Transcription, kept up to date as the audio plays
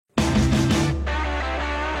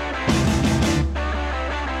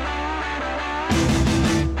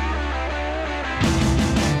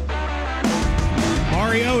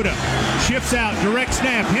Okudah shifts out, direct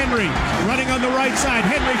snap. Henry running on the right side.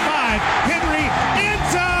 Henry 5. Henry end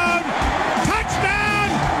zone. Touchdown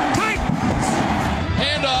Titans.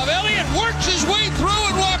 Handoff. Elliott works his way through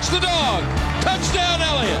and walks the dog. Touchdown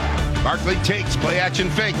Elliott. Barkley takes, play action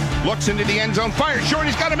fake, looks into the end zone, fires short,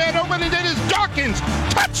 he's got a man open, and it is Dawkins.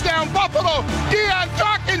 Touchdown, Buffalo. Deion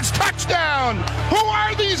Dawkins, touchdown. Who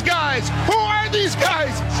are these guys? Who are these guys?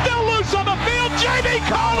 Still loose on the field. J.B.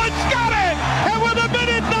 Collins got it. And with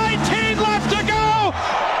 1:19 left to go,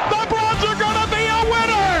 the Browns are going to be a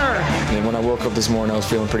winner. And when I woke up this morning, I was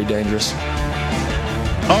feeling pretty dangerous.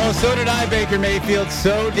 Oh, so did I, Baker Mayfield.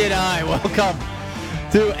 So did I. Welcome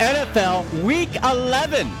to NFL Week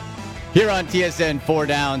 11. Here on TSN 4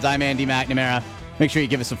 Downs, I'm Andy McNamara. Make sure you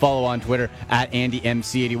give us a follow on Twitter at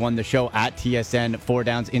AndyMC81, the show at TSN 4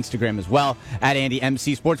 Downs, Instagram as well at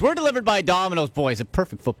AndyMC Sports. We're delivered by Domino's, boys. A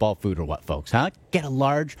perfect football food or what, folks, huh? Get a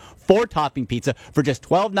large 4-topping pizza for just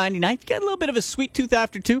 $12.99. If you get a little bit of a sweet tooth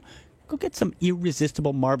after two, go get some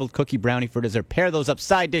irresistible marbled cookie brownie for dessert. Pair those up,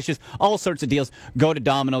 side dishes, all sorts of deals. Go to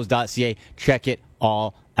Domino's.ca. Check it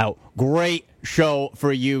all out. Great show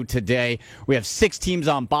for you today. We have 6 teams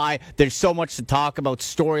on bye. There's so much to talk about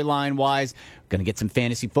storyline-wise. Going to get some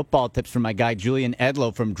fantasy football tips from my guy Julian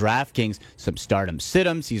Edlow from DraftKings. Some stardom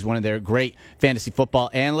sit-ems. He's one of their great fantasy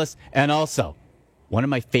football analysts. And also, one of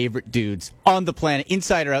my favorite dudes on the planet,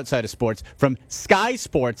 inside or outside of sports, from Sky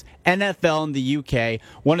Sports, NFL in the UK,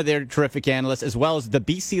 one of their terrific analysts, as well as the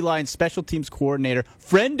BC Lions special teams coordinator,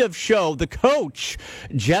 friend of show, the coach,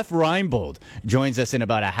 Jeff Reinbold, joins us in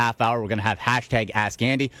about a half hour. We're going to have hashtag Ask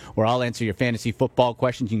Andy, where I'll answer your fantasy football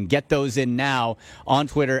questions. You can get those in now on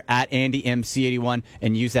Twitter at AndyMC81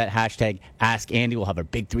 and use that hashtag Ask Andy. We'll have our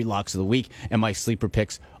big 3 locks of the week and my sleeper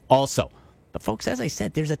picks also. But, folks, as I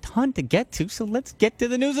said, there's a ton to get to, so let's get to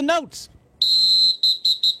the news and notes.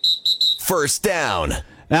 First down.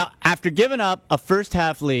 Now, after giving up a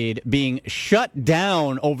first-half lead, being shut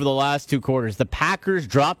down over the last 2 quarters, the Packers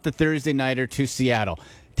dropped the Thursday nighter to Seattle.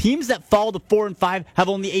 Teams that fall to 4-5 have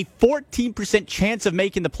only a 14% chance of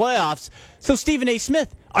making the playoffs. So, Stephen A.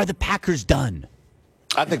 Smith, are the Packers done?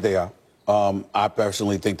 I think they are. I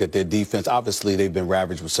personally think that their defense, obviously they've been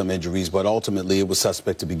ravaged with some injuries, but ultimately it was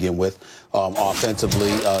suspect to begin with.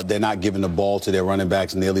 Offensively, they're not giving the ball to their running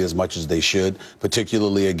backs nearly as much as they should,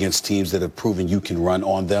 particularly against teams that have proven you can run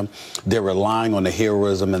on them. They're relying on the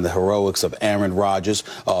heroism and the heroics of Aaron Rodgers,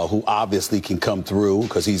 who obviously can come through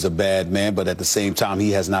because he's a bad man, but at the same time,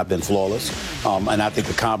 he has not been flawless. And I think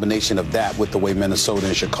the combination of that with the way Minnesota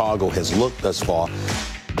and Chicago has looked thus far,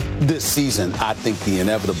 this season, I think the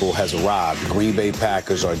inevitable has arrived. Green Bay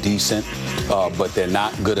Packers are decent, but they're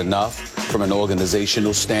not good enough from an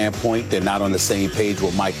organizational standpoint. They're not on the same page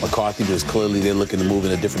with Mike McCarthy because clearly they're looking to move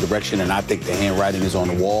in a different direction, and I think the handwriting is on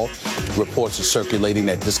the wall. Reports are circulating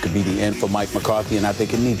that this could be the end for Mike McCarthy, and I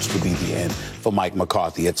think it needs to be the end for Mike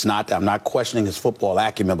McCarthy. It's not. I'm not questioning his football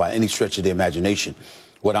acumen by any stretch of the imagination.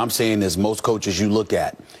 What I'm saying is most coaches you look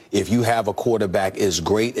at, if you have a quarterback as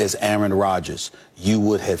great as Aaron Rodgers, you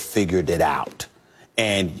would have figured it out.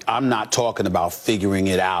 And I'm not talking about figuring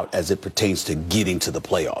it out as it pertains to getting to the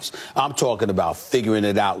playoffs. I'm talking about figuring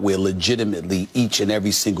it out where legitimately each and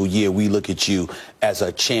every single year we look at you as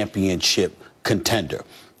a championship contender.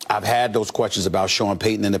 I've had those questions about Sean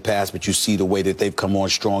Payton in the past, but you see the way that they've come on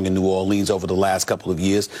strong in New Orleans over the last couple of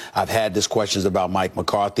years. I've had these questions about Mike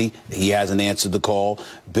McCarthy. He hasn't answered the call.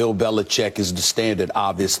 Bill Belichick is the standard,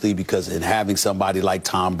 obviously, because in having somebody like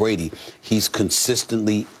Tom Brady, he's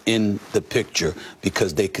consistently in the picture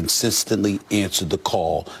because they consistently answer the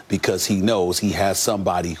call because he knows he has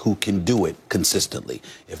somebody who can do it consistently.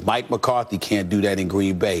 If Mike McCarthy can't do that in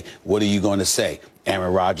Green Bay, what are you going to say?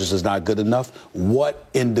 Aaron Rodgers is not good enough? What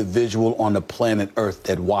individual on the planet Earth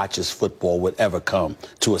that watches football would ever come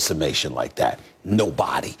to a summation like that?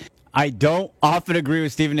 Nobody. I don't often agree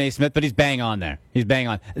with Stephen A. Smith, but he's bang on there. He's bang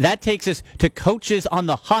on. That takes us to coaches on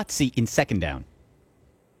the hot seat in second down.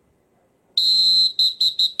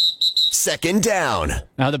 Second down.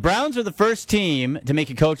 Now, the Browns are the first team to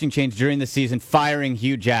make a coaching change during the season, firing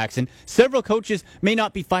Hugh Jackson. Several coaches may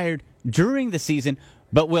not be fired during the season,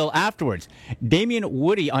 but will afterwards. Damian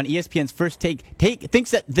Woody on ESPN's First Take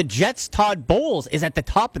thinks that the Jets' Todd Bowles is at the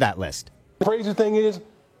top of that list. The crazy thing is, it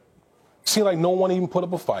seems like no one even put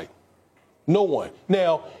up a fight. No one.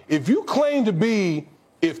 Now, if you claim to be,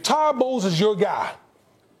 if Todd Bowles is your guy,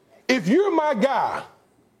 if you're my guy,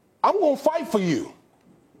 I'm going to fight for you.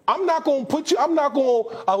 I'm not going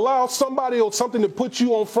to allow somebody or something to put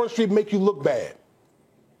you on Front Street and make you look bad.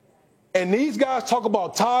 And these guys talk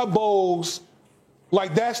about Todd Bowles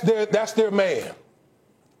like that's their man.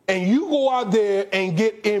 And you go out there and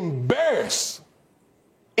get embarrassed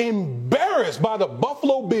embarrassed by the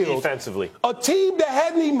Buffalo Bills. Defensively. A team that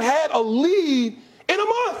hadn't even had a lead in a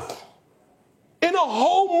month. In a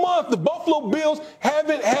whole month, the Buffalo Bills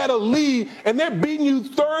haven't had a lead, and they're beating you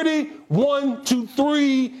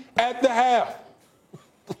 31-3 at the half.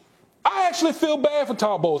 I actually feel bad for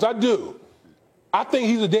Todd Bowles. I do. I think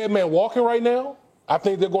he's a dead man walking right now. I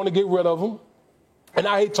think they're going to get rid of him. And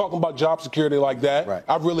I hate talking about job security like that. Right.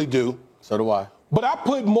 I really do. So do I. But I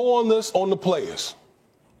put more on this on the players.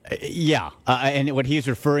 Yeah, and what he's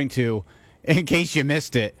referring to, in case you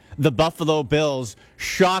missed it, the Buffalo Bills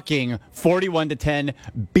shocking 41-10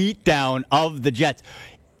 beatdown of the Jets.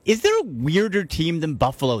 Is there a weirder team than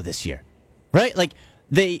Buffalo this year? Right? Like,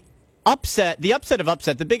 the upset,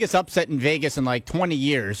 the biggest upset in Vegas in like 20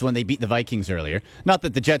 years when they beat the Vikings earlier. Not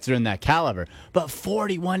that the Jets are in that caliber, but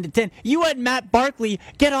 41-10. You had Matt Barkley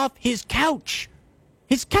get off his couch,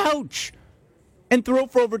 and throw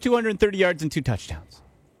for over 230 yards and 2 touchdowns.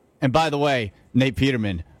 And by the way, Nate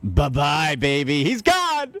Peterman, bye-bye, baby. He's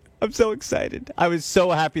gone. I'm so excited. I was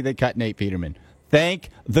so happy they cut Nate Peterman. Thank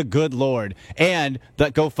the good Lord. And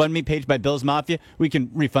that GoFundMe page by Bills Mafia, we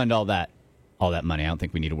can refund all that money. I don't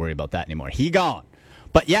think we need to worry about that anymore. He gone.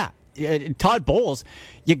 But yeah, Todd Bowles,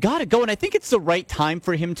 you got to go. And I think it's the right time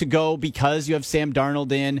for him to go because you have Sam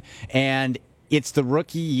Darnold in, and it's the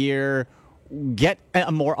rookie year. Get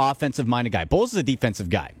a more offensive-minded guy. Bowles is a defensive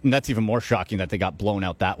guy, and that's even more shocking that they got blown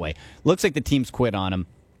out that way. Looks like the team's quit on him.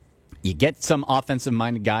 You get some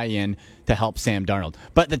offensive-minded guy in to help Sam Darnold.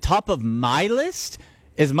 But the top of my list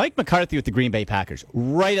is Mike McCarthy with the Green Bay Packers,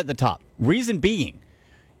 right at the top. Reason being,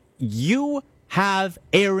 you have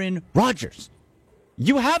Aaron Rodgers.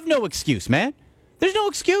 You have no excuse, man. There's no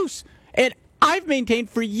excuse. And I've maintained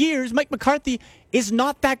for years Mike McCarthy is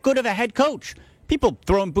not that good of a head coach. People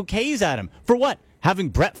throwing bouquets at him. For what? Having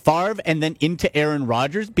Brett Favre and then into Aaron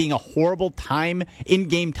Rodgers being a horrible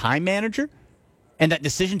in-game time manager? And that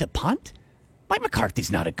decision to punt? Mike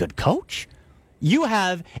McCarthy's not a good coach. You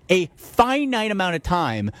have a finite amount of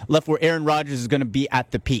time left where Aaron Rodgers is going to be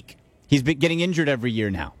at the peak. He's been getting injured every year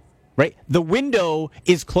now, right? The window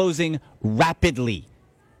is closing rapidly.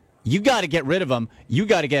 You got to get rid of him. You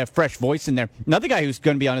got to get a fresh voice in there. Another guy who's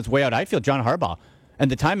going to be on his way out, I feel, John Harbaugh. And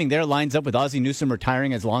the timing there lines up with Ozzie Newsome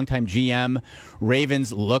retiring as longtime GM.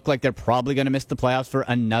 Ravens look like they're probably going to miss the playoffs for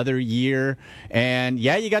another year. And,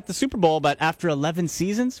 yeah, you got the Super Bowl, but after 11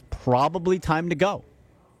 seasons, probably time to go.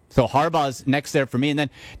 So Harbaugh's next there for me. And then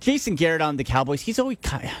Jason Garrett on the Cowboys. He always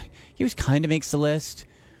kind of makes the list.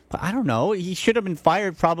 But I don't know. He should have been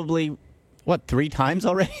fired probably, 3 times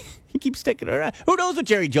already? He keeps sticking around. Who knows what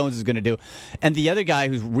Jerry Jones is going to do? And the other guy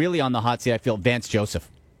who's really on the hot seat, I feel, Vance Joseph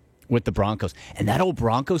with the Broncos. And that old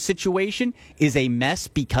Broncos situation is a mess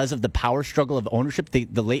because of the power struggle of ownership,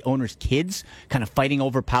 the late owner's kids kind of fighting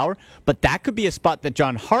over power. But that could be a spot that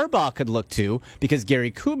John Harbaugh could look to because Gary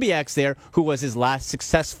Kubiak's there, who was his last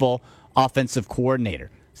successful offensive coordinator.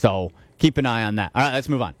 So keep an eye on that. All right, let's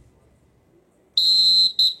move on.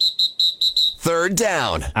 Third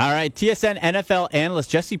down. All right, TSN NFL analyst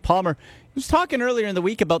Jesse Palmer was talking earlier in the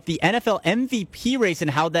week about the NFL MVP race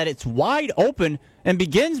and how that it's wide open, and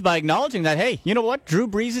begins by acknowledging that, hey, you know what? Drew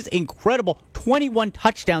Brees' incredible 21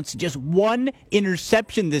 touchdowns to just 1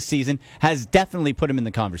 interception this season has definitely put him in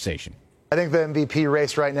the conversation. I think the MVP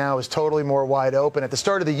race right now is totally more wide open. At the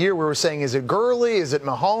start of the year, we were saying, is it Gurley? Is it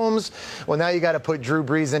Mahomes? Well, now you got to put Drew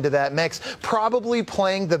Brees into that mix. Probably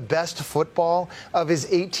playing the best football of his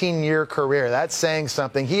 18-year career. That's saying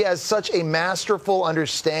something. He has such a masterful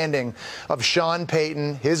understanding of Sean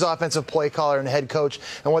Payton, his offensive play caller and head coach,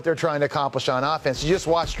 and what they're trying to accomplish on offense. You just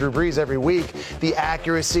watch Drew Brees every week. The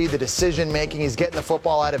accuracy, the decision-making. He's getting the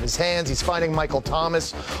football out of his hands. He's finding Michael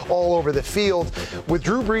Thomas all over the field. With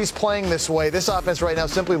Drew Brees playing this way, this offense right now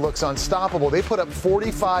simply looks unstoppable. They put up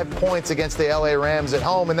 45 points against the LA Rams at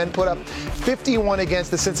home and then put up 51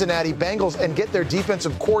 against the Cincinnati Bengals and get their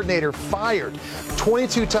defensive coordinator fired.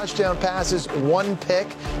 22 touchdown passes, 1 pick.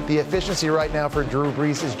 The efficiency right now for Drew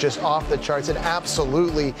Brees is just off the charts, and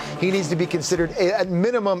absolutely he needs to be considered at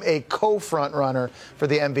minimum a co-front runner for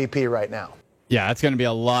the MVP right now. Yeah, it's going to be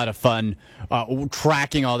a lot of fun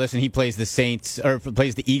tracking all this, and he plays the Saints or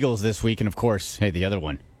plays the Eagles this week, and of course, hey, the other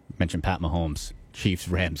one. Mentioned Pat Mahomes,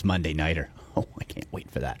 Chiefs-Rams Monday Nighter. Oh, I can't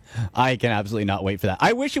wait for that. I can absolutely not wait for that.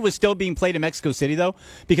 I wish it was still being played in Mexico City, though,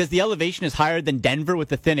 because the elevation is higher than Denver with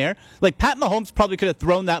the thin air. Like, Pat Mahomes probably could have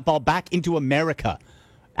thrown that ball back into America,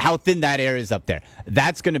 how thin that air is up there.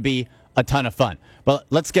 That's going to be a ton of fun. But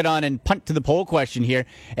let's get on and punt to the poll question here,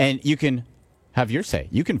 and you can have your say.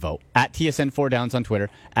 You can vote at TSN4Downs on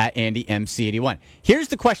Twitter, at AndyMC81. Here's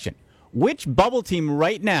the question. Which bubble team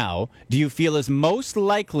right now do you feel is most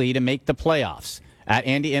likely to make the playoffs? at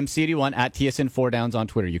AndyMC81, at TSN4Downs on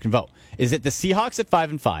Twitter. You can vote. Is it the Seahawks at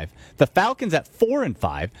 5-5, the Falcons at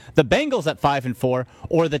 4-5, the Bengals at 5-4,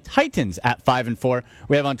 or the Titans at 5-4?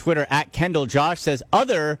 We have on Twitter at Kendall. Josh says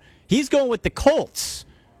he's going with the Colts.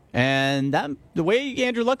 And the way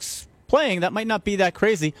Andrew Luck's playing, that might not be that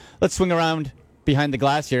crazy. Let's swing around behind the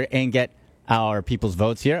glass here and get our people's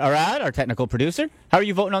votes here. Arad, our technical producer, how are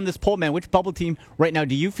you voting on this poll, man? Which bubble team right now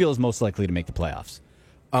do you feel is most likely to make the playoffs?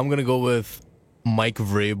 I'm going to go with Mike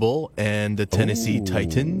Vrabel and the Tennessee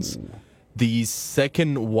Titans. The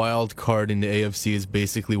second wild card in the AFC is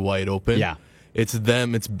basically wide open. Yeah. It's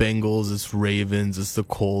them, it's Bengals, it's Ravens, it's the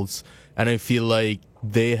Colts. And I feel like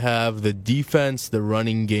they have the defense, the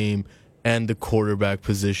running game, and the quarterback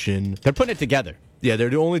position. They're putting it together. Yeah, they're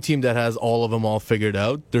the only team that has all of them all figured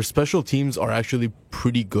out. Their special teams are actually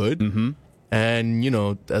pretty good. Mm-hmm.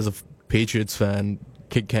 And, as a Patriots fan,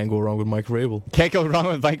 can't go wrong with Mike Vrabel. Can't go wrong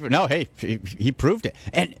with Mike. No, hey, he proved it.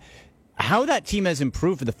 And how that team has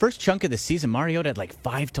improved for the first chunk of the season, Mariota had like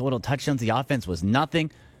 5 total touchdowns. The offense was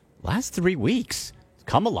nothing. Last 3 weeks,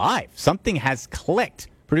 come alive. Something has clicked.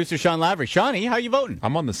 Producer Sean Lavery. Shawnee, how are you voting?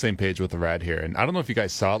 I'm on the same page with the Rad here. And I don't know if you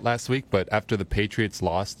guys saw it last week, but after the Patriots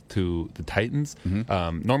lost to the Titans,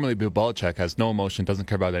 normally Bill Belichick has no emotion, doesn't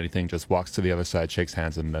care about anything, just walks to the other side, shakes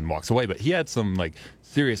hands, and then walks away. But he had some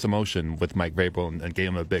serious emotion with Mike Vrabel and gave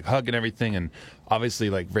him a big hug and everything. And obviously,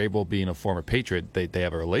 Vrabel being a former Patriot, they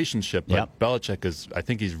have a relationship. But Belichick I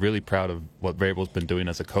think he's really proud of what Vrabel's been doing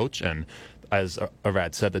as a coach. And as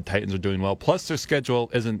Arad said, the Titans are doing well. Plus, their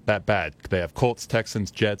schedule isn't that bad. They have Colts,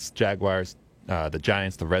 Texans, Jets, Jaguars, the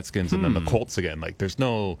Giants, the Redskins, and then the Colts again. There's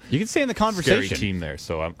no you can stay in the conversation. Scary team there.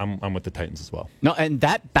 So I'm with the Titans as well. No, and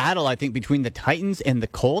that battle, I think, between the Titans and the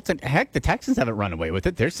Colts, and heck, the Texans haven't run away with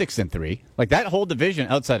it. They're 6-3. That whole division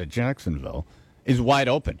outside of Jacksonville is wide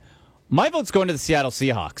open. My vote's going to the Seattle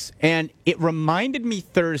Seahawks, and it reminded me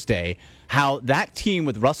Thursday how that team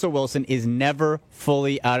with Russell Wilson is never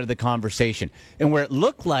fully out of the conversation. And where it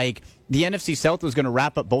looked like the NFC South was going to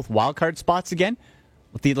wrap up both wildcard spots again,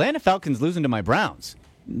 with the Atlanta Falcons losing to my Browns,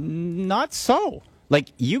 not so.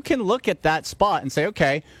 You can look at that spot and say,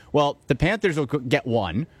 okay, well, the Panthers will get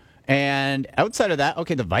one. And outside of that,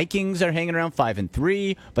 okay, the Vikings are hanging around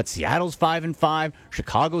 5-3, but Seattle's 5-5,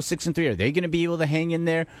 Chicago's 6-3. Are they going to be able to hang in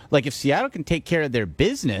there? If Seattle can take care of their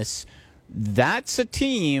business, that's a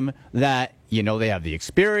team that, they have the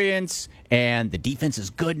experience and the defense is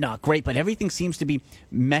good, not great, but everything seems to be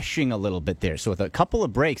meshing a little bit there. So with a couple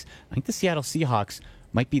of breaks, I think the Seattle Seahawks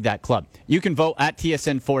might be that club. You can vote at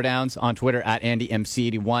TSN4Downs on Twitter at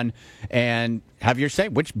AndyMC81 and have your say.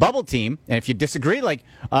 Which bubble team? And if you disagree,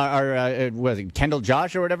 was it Kendall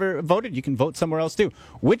Josh or whatever voted, you can vote somewhere else too.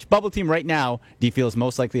 Which bubble team right now do you feel is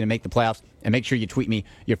most likely to make the playoffs? And make sure you tweet me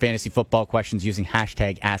your fantasy football questions using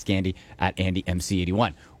hashtag AskAndy at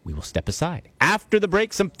AndyMC81. We will step aside. After the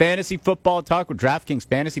break, some fantasy football talk with DraftKings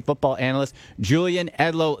fantasy football analyst Julian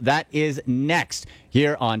Edlow. That is next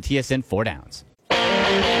here on TSN 4Downs.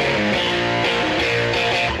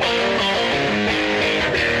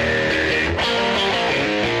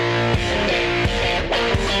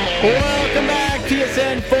 Welcome back,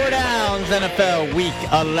 TSN 4Downs NFL Week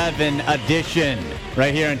 11 edition.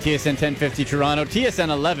 Right here on TSN 1050 Toronto, TSN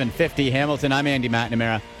 1150 Hamilton. I'm Andy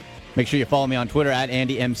McNamara. Make sure you follow me on Twitter at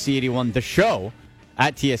AndyMC81. The show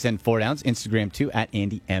at TSN 4Downs. Instagram too at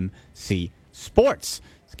AndyMC Sports.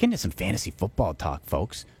 Let's get into some fantasy football talk,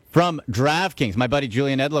 folks. From DraftKings, my buddy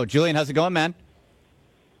Julian Edlow. Julian, how's it going, man?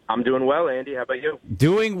 I'm doing well, Andy. How about you?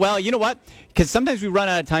 Doing well. You know what? Because sometimes we run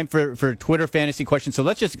out of time for Twitter fantasy questions, so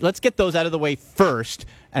let's get those out of the way first,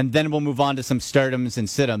 and then we'll move on to some stardoms and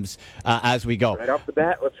situms as we go. Right off the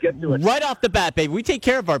bat, let's get to it. Right off the bat, baby. We take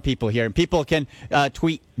care of our people here, and people can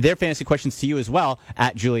tweet their fantasy questions to you as well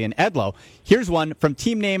at Julian Edlow. Here's one from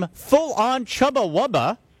team name Full On Chubba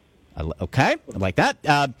Wubba. Okay, I like that.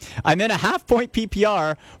 I'm in a half-point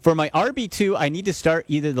PPR. For my RB2, I need to start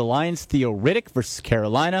either the Lions' Theo Riddick versus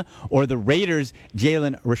Carolina or the Raiders'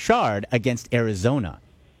 Jalen Richard against Arizona.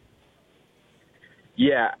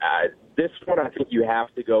 Yeah, this one I think you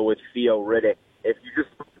have to go with Theo Riddick. If you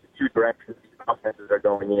just look at the two directions these offenses are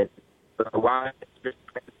going in, the Lions just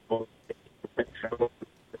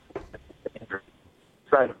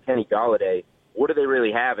outside of Kenny Golladay, what do they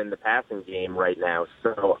really have in the passing game right now?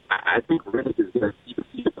 So I think Riddick is going to see the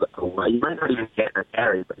field a lot. He might not even get a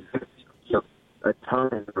carry, but he's going to see the field a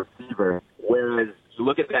ton as a receiver. Whereas you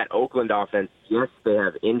look at that Oakland offense, yes, they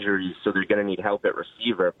have injuries, so they're going to need help at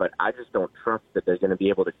receiver, but I just don't trust that they're going to be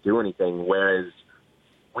able to do anything, whereas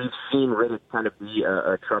we've seen Riddick kind of be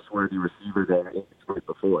a trustworthy receiver there in Detroit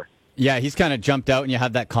before. Yeah, he's kind of jumped out, and you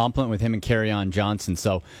have that compliment with him and Kerryon Johnson.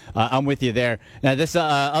 So I'm with you there. Now, this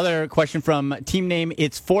other question from team name,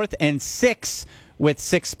 it's 4th and 6 with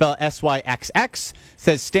 6 spelled SYXX,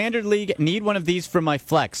 says, Standard League, need one of these for my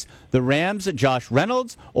flex. The Rams, Josh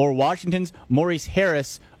Reynolds, or Washington's Maurice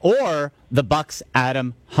Harris, or the Bucks'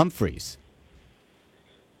 Adam Humphries?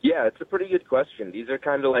 Yeah, it's a pretty good question. These are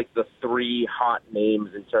kind of like the 3 hot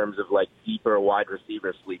names in terms of like deeper wide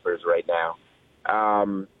receiver sleepers right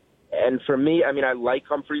now. And for me, I mean, I like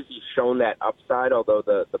Humphries. He's shown that upside, although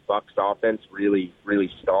the Bucks offense really, really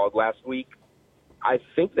stalled last week. I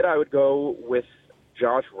think that I would go with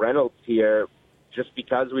Josh Reynolds here just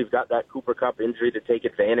because we've got that Cooper Kupp injury to take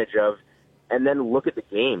advantage of. And then look at the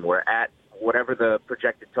game. We're at whatever the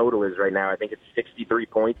projected total is right now. I think it's 63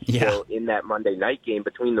 points still in that Monday night game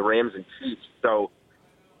between the Rams and Chiefs. So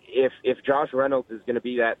if Josh Reynolds is going to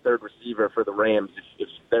be that third receiver for the Rams, if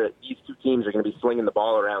these two teams are going to be slinging the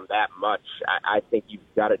ball around that much, I think you've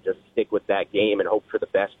got to just stick with that game and hope for the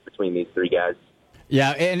best between these 3 guys.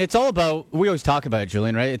 Yeah, and it's all about, we always talk about it,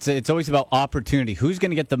 Julian, right? It's always about opportunity. Who's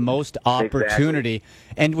going to get the most opportunity?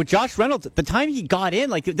 Exactly. And with Josh Reynolds, the time he got in,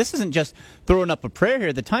 like, this isn't just throwing up a prayer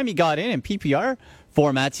here. The time he got in PPR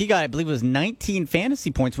formats, he got, I believe it was 19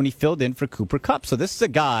 fantasy points when he filled in for Cooper Kupp. So this is a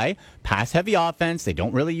guy, pass-heavy offense. They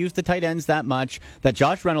don't really use the tight ends that much, that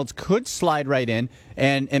Josh Reynolds could slide right in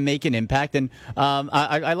and make an impact. And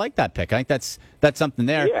I like that pick. I think that's something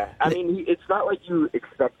there. Yeah, I mean, it's not like you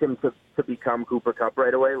expect him to become Cooper Kupp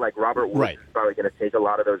right away. Like Robert Woods is probably going to take a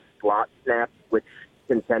lot of those slot snaps, which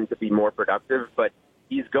can tend to be more productive. But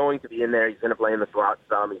he's going to be in there. He's going to play in the slot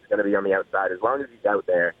some. He's going to be on the outside. As long as he's out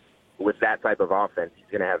there with that type of offense, he's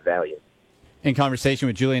going to have value. In conversation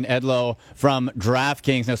with Julian Edlow from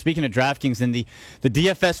DraftKings. Now, speaking of DraftKings in the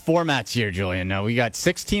DFS formats here, Julian. Now, we got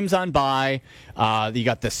 6 teams on bye. You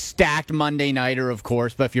got the stacked Monday nighter, of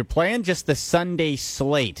course. But if you're playing just the Sunday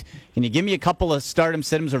slate, can you give me a couple of stardom,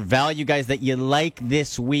 situms, or value guys that you like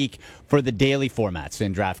this week for the daily formats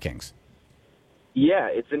in DraftKings? Yeah,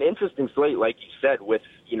 it's an interesting slate, like you said, with,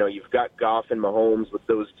 you've got Goff and Mahomes with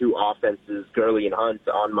those 2 offenses, Gurley and Hunt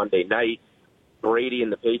on Monday night. Brady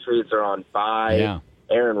and the Patriots are on bye. Yeah.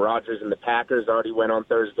 Aaron Rodgers and the Packers already went on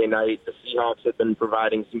Thursday night. The Seahawks have been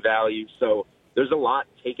providing some value. So there's a lot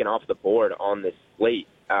taken off the board on this slate.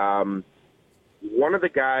 One of the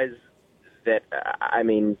guys that,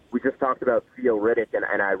 we just talked about Theo Riddick,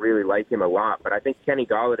 and I really like him a lot, but I think Kenny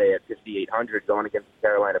Golladay at 5,800 going against the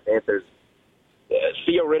Carolina Panthers.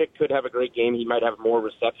 Theo Riddick could have a great game. He might have more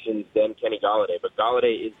receptions than Kenny Golladay, but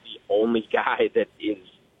Golladay is the only guy that is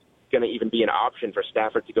going to even be an option for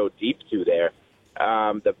Stafford to go deep to there.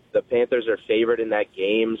 The Panthers are favored in that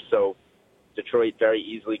game, so Detroit very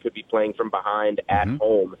easily could be playing from behind at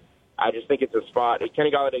home. I just think it's a spot. Kenny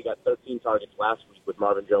Golladay got 13 targets last week with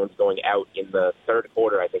Marvin Jones going out in the third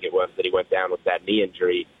quarter, I think it was, that he went down with that knee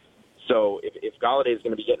injury. So if Golladay is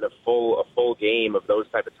going to be getting a full game of those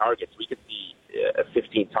type of targets, we could see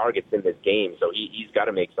 15 targets in this game. So he's got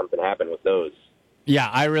to make something happen with those. Yeah,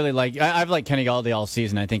 I really I've liked Kenny Golladay all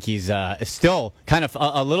season. I think he's still kind of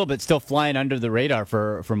a little bit still flying under the radar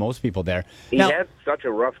for most people there. He had such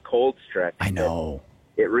a rough cold stretch. I know.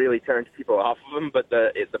 It really turns people off of him, but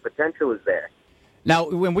the potential is there. Now,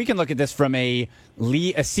 when we can look at this from a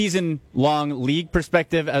season-long league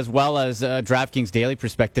perspective as well as a DraftKings daily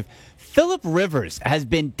perspective, Phillip Rivers has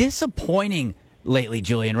been disappointing lately,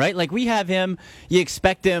 Julian, right? Like, we have him, you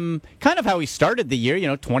expect him kind of how he started the year,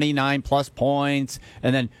 29-plus points,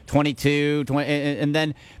 and then 22, 20, and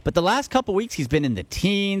then, but the last couple weeks he's been in the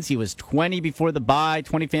teens. He was 20 before the bye,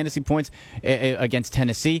 20 fantasy points against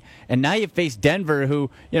Tennessee, and now you face Denver, who,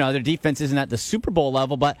 their defense isn't at the Super Bowl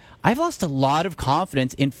level, but I've lost a lot of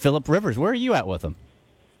confidence in Phillip Rivers. Where are you at with him?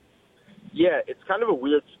 Yeah, it's kind of a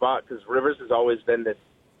weird spot because Rivers has always been this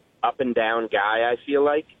up-and-down guy, I feel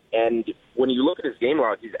like. And when you look at his game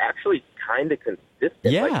log, he's actually kind of consistent.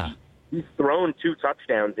 Yeah. Like he's thrown 2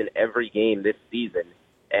 touchdowns in every game this season,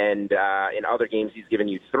 and in other games he's given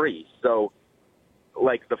you 3. So,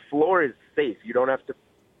 like, the floor is safe. You don't have to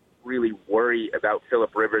really worry about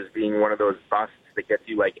Phillip Rivers being one of those busts that gets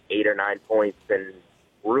you, 8 or 9 points and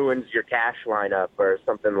ruins your cash lineup or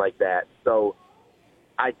something like that. So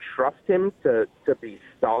I trust him to be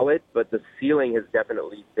solid, but the ceiling has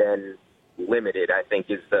definitely been limited, I think,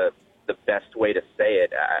 is the best way to say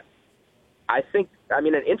it. I think, an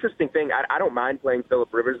interesting thing, I don't mind playing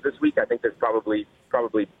Phillip Rivers this week. I think there's probably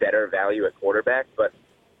better value at quarterback, but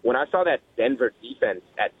when I saw that Denver defense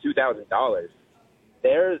at $2,000,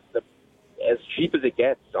 they're as cheap as it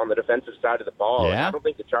gets on the defensive side of the ball. Yeah. I don't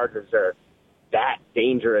think the Chargers are that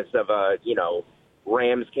dangerous of a,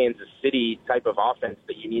 Rams, Kansas City type of offense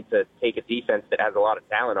that you need to take a defense that has a lot of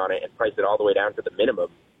talent on it and price it all the way down to the minimum.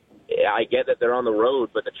 I get that they're on the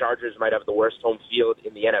road, but the Chargers might have the worst home field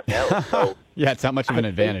in the NFL. So yeah, it's not much of an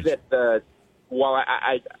advantage. While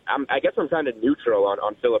I guess I'm kind of neutral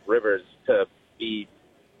on Phillip Rivers to be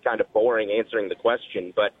kind of boring answering the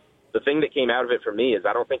question, but the thing that came out of it for me is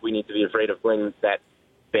I don't think we need to be afraid of playing that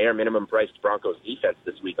bare minimum priced Broncos defense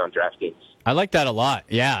this week on DraftKings. I like that a lot.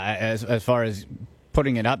 Yeah, as far as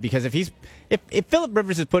putting it up, because if Phillip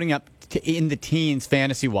Rivers is putting up in the teens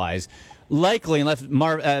fantasy wise, likely unless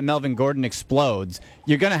Melvin Gordon explodes,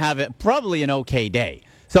 you're going to have probably an okay day.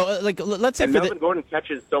 So, let's say Melvin Gordon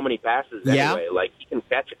catches so many passes anyway. Like, he can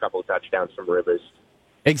catch a couple of touchdowns from Rivers.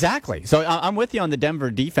 Exactly. So I'm with you on the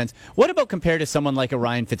Denver defense. What about compared to someone like a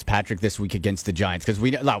Ryan Fitzpatrick this week against the Giants? Because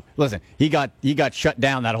listen, he got shut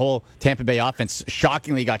down. That whole Tampa Bay offense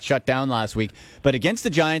shockingly got shut down last week. But against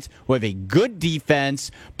the Giants, who have a good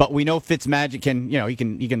defense, but we know Fitzmagic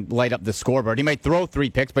he can light up the scoreboard. He might throw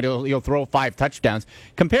 3 picks, but he'll throw 5 touchdowns.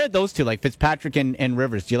 Compare those two, like Fitzpatrick and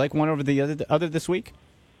Rivers. Do you like one over the other this week?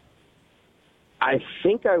 I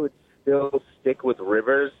think I would still stick with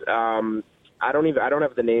Rivers. I don't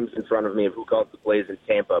have the names in front of me of who called the plays in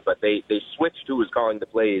Tampa, but they switched who was calling the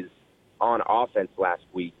plays on offense last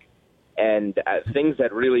week, and things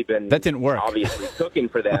had really been that didn't work. Obviously cooking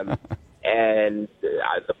for them, and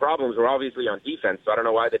the problems were obviously on defense. So I don't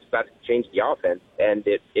know why they decided to change the offense, and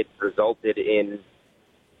it resulted in,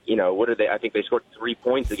 what did they? I think they scored 3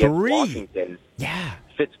 points against Washington. Yeah,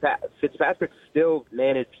 Fitzpatrick still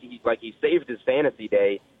managed. He saved his fantasy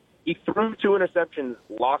day. He threw 2 interceptions,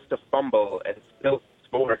 lost a fumble, and still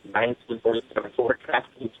scored 19.74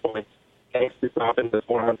 DraftKings points thanks to topping the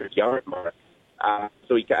 400-yard mark.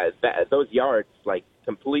 So he got those yards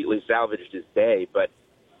completely salvaged his day. But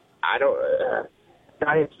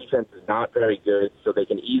Giants defense is not very good, so they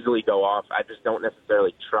can easily go off. I just don't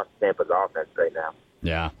necessarily trust Tampa's offense right now.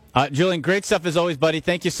 Yeah. Julian, great stuff as always, buddy.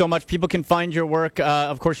 Thank you so much. People can find your work.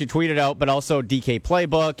 Of course, you tweet it out, but also DK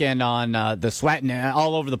Playbook and on the Sweat and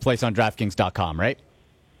all over the place on DraftKings.com, right?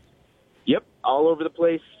 Yep, all over the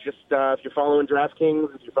place. Just if you're following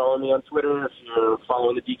DraftKings, if you're following me on Twitter, if you're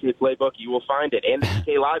following the DK Playbook, you will find it. And the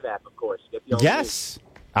DK Live app, of course. Yes,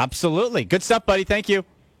 absolutely. Good stuff, buddy. Thank you.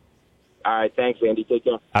 All right, thanks, Andy. Take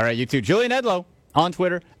care. All right, you too. Julian Edlow on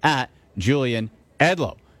Twitter @Julian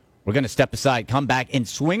Edlow. We're going to step aside, come back, and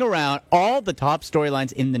swing around all the top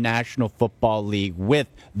storylines in the National Football League with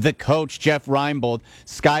the coach, Jeff Reinbold,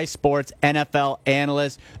 Sky Sports NFL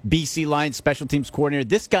analyst, BC Lions special teams coordinator.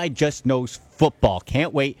 This guy just knows football.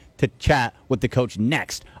 Can't wait to chat with the coach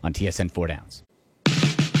next on TSN 4 Downs.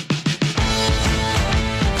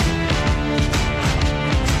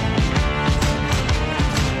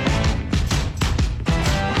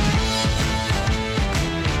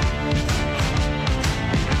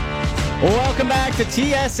 Welcome back to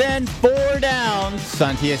TSN 4 Downs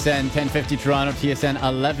on TSN 1050 Toronto, TSN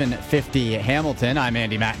 1150 Hamilton. I'm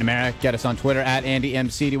Andy McNamara. Get us on Twitter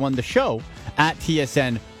 @AndyMC81, the show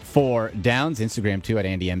 @TSN 4 Downs, Instagram too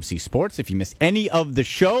 @AndyMC Sports. If you missed any of the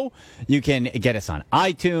show, you can get us on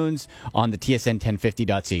iTunes, on the TSN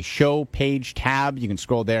 1050.ca show page tab. You can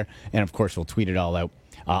scroll there, and of course, we'll tweet it all out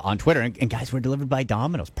on Twitter. And guys, we're delivered by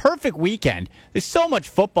Domino's. Perfect weekend. There's so much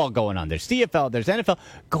football going on. There's CFL, there's NFL.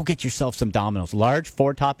 Go get yourself some Domino's. Large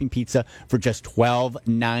 4-topping pizza for just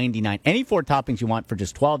 $12.99. Any 4 toppings you want for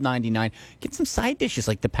just $12.99. Get some side dishes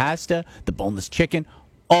like the pasta, the boneless chicken,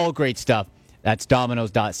 all great stuff. That's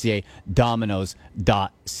Domino's.ca,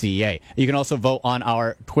 Domino's.ca. You can also vote on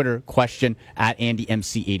our Twitter question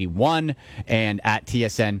 @AndyMC81 and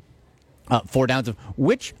 @TSN 4 Downs of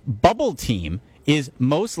which bubble team is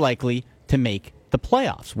most likely to make the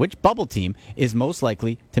playoffs. Which bubble team is most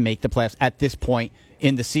likely to make the playoffs at this point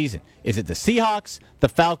in the season? Is it the Seahawks, the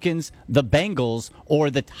Falcons, the Bengals, or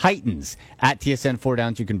the Titans? @TSN 4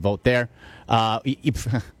 Downs, you can vote there. I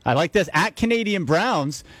like this. @Canadian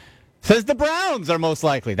Browns says the Browns are most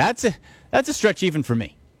likely. That's a stretch even for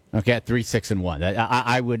me. Okay, at 3-6-1.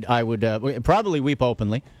 I would probably weep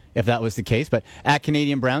openly if that was the case. But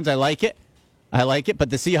 @Canadian Browns, I like it. But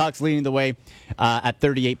the Seahawks leading the way at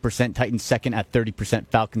 38%, Titans second at 30%,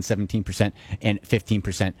 Falcons 17%, and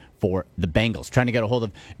 15% for the Bengals. Trying to get a hold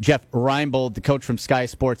of Jeff Reinbold, the coach from Sky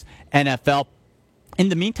Sports NFL. In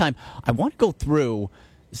the meantime, I want to go through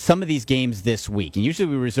some of these games this week. And usually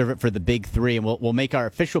we reserve it for the big 3, and we'll make our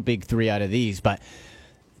official big 3 out of these. But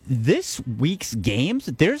this week's games,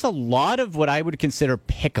 there's a lot of what I would consider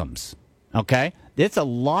pick'ems, okay? It's a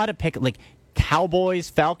lot of like Cowboys,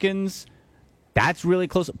 Falcons. That's really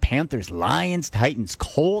close. Panthers, Lions, Titans,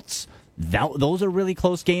 Colts. Those are really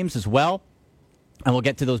close games as well. And we'll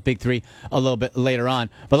get to those big three a little bit later on.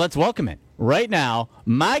 But let's welcome in right now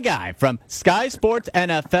my guy from Sky Sports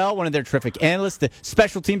NFL, one of their terrific analysts, the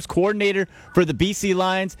special teams coordinator for the BC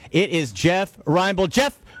Lions. It is Jeff Reinebold.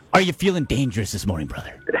 Jeff, are you feeling dangerous this morning,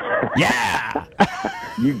 brother? Yeah!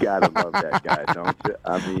 You gotta love that guy, don't you?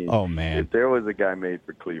 I mean, oh man, if there was a guy made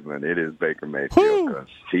for Cleveland, it is Baker Mayfield. Because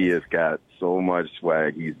he has got so much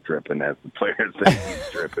swag. He's dripping, as the players say. He's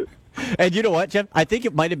dripping. And you know what, Jeff? I think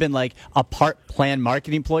it might have been like a part planned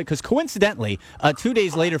marketing ploy because coincidentally, 2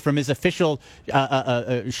 days later from his official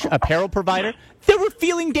apparel provider, they were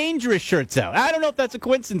Feeling Dangerous shirts out. I don't know if that's a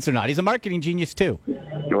coincidence or not. He's a marketing genius too.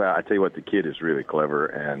 Well, I tell you what, the kid is really clever,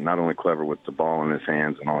 and not only clever with the ball in his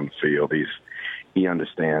hands and on the field, he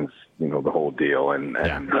understands, the whole deal, and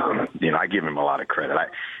I give him a lot of credit.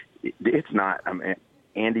 It's not,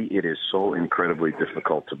 Andy, it is so incredibly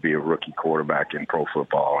difficult to be a rookie quarterback in pro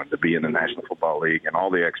football and to be in the National Football League and all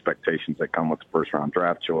the expectations that come with the first-round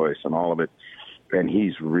draft choice and all of it, and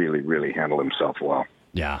he's really, really handled himself well.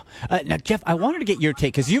 Yeah. Now, Jeff, I wanted to get your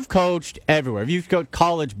take because you've coached everywhere. You've coached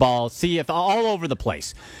college ball, CF, all over the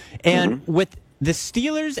place. And with the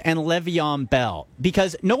Steelers and Le'Veon Bell,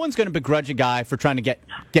 because no one's going to begrudge a guy for trying to get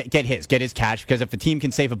his cash, because if the team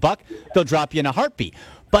can save a buck, they'll drop you in a heartbeat.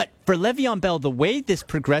 But for Le'Veon Bell, the way this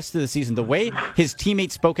progressed through the season, the way his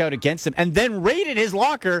teammates spoke out against him and then raided his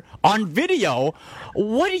locker on video,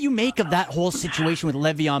 what do you make of that whole situation with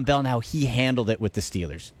Le'Veon Bell and how he handled it with the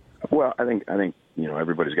Steelers? Well, I think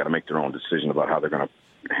everybody's got to make their own decision about how they're going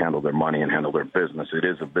to handle their money and handle their business. It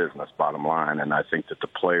is a business, bottom line, and I think that the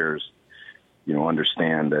players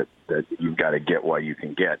understand that you've got to get what you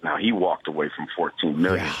can get. Now, he walked away from $14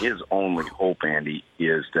 million. Yeah. His only hope, Andy,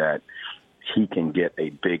 is that he can get a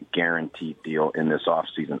big guaranteed deal in this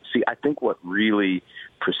offseason. See, I think what really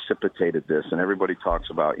precipitated this, and everybody talks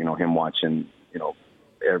about, him watching,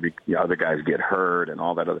 every other guys get hurt and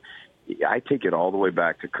all that other. I take it all the way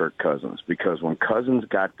back to Kirk Cousins, because when Cousins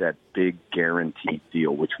got that big guaranteed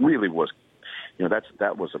deal, which really was,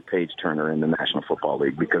 that was a page turner in the National Football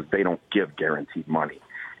League, because they don't give guaranteed money.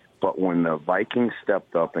 But when the Vikings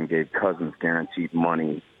stepped up and gave Cousins guaranteed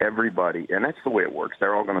money, everybody, and that's the way it works.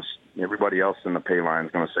 They're all going to, everybody else in the pay line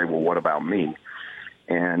is going to say, well, what about me?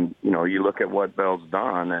 And, you look at what Bell's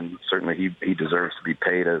done, and certainly he deserves to be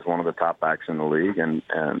paid as one of the top backs in the league, and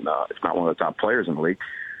if not one of the top players in the league.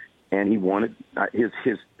 And he wanted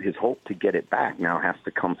his hope to get it back now has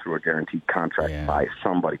to come through a guaranteed contract by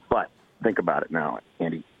somebody. But think about it now,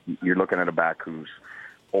 Andy. You're looking at a back who's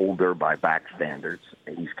older by back standards.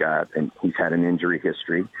 He's had an injury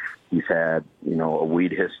history. He's had, a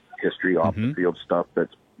weed history off the field stuff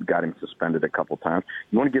that's got him suspended a couple times.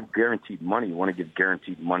 You want to give guaranteed money. You want to give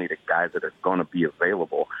guaranteed money to guys that are going to be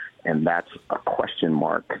available. And that's a question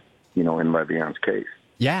mark, in Le'Veon's case.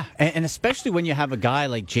 Yeah, and especially when you have a guy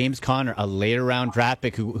like James Conner, a later round draft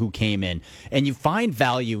pick who came in, and you find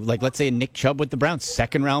value, like let's say Nick Chubb with the Browns,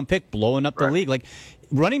 second round pick, blowing up the league. Like,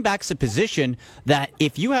 running back's a position that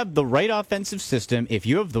if you have the right offensive system, if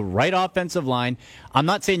you have the right offensive line, I'm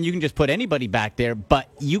not saying you can just put anybody back there, but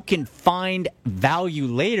you can find value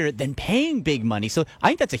later than paying big money. So I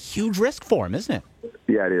think that's a huge risk for him, isn't it?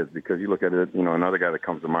 Yeah, it is, because you look at it, another guy that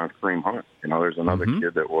comes to mind, Kareem Hunt. There's another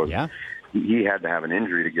kid that was, he had to have an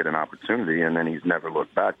injury to get an opportunity, and then he's never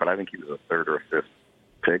looked back. But I think he was a third or a fifth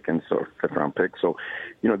pick, and so fifth round pick. So,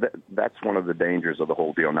 that's one of the dangers of the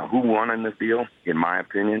whole deal. Now, who won in this deal? In my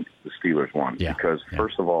opinion, the Steelers won, because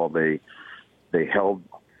first of all, they held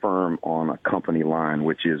firm on a company line,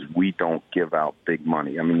 which is we don't give out big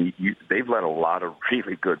money. I mean, they've let a lot of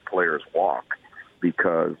really good players walk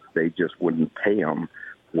because they just wouldn't pay them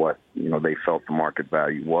what they felt the market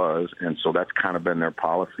value was, and so that's kind of been their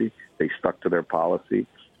policy. They stuck to their policy.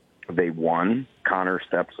 They won. Connor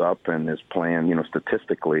steps up and is playing,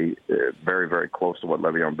 statistically very, very close to what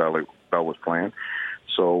Le'Veon Bell was playing.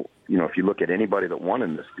 So, if you look at anybody that won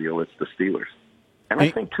in this deal, it's the Steelers. And I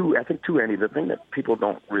think too, Andy, the thing that people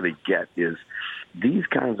don't really get is these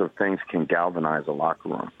kinds of things can galvanize a locker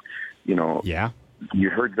room. You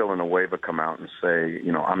heard Villanueva come out and say,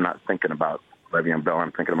 I'm not thinking about Le'Veon Bell,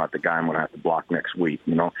 I'm thinking about the guy I'm going to have to block next week,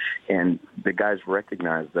 and the guys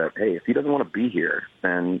recognize that, hey, if he doesn't want to be here,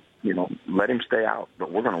 then, let him stay out,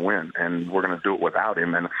 but we're going to win, and we're going to do it without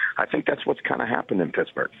him, and I think that's what's kind of happened in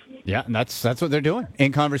Pittsburgh. Yeah, and that's what they're doing.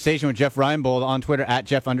 In conversation with Jeff Reinebold on Twitter, at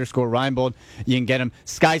Jeff_Reinebold. You can get him,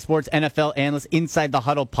 Sky Sports NFL analyst, Inside the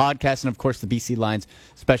Huddle podcast, and, of course, the BC Lions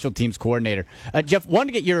special teams coordinator. Jeff,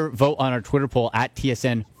 wanted to get your vote on our Twitter poll, at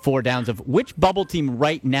TSN 4 Downs, of which bubble team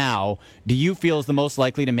right now do you feel is the most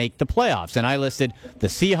likely to make the playoffs? And I listed the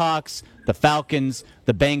Seahawks, the Falcons,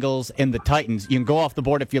 the Bengals, and the Titans. You can go off the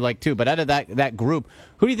board if you like too, but out of that group,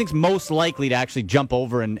 who do you think's most likely to actually jump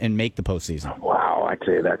over and make the postseason? Wow, I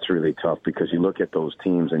tell you, that's really tough because you look at those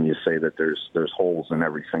teams and you say that there's holes in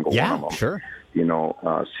every single one of them. Sure.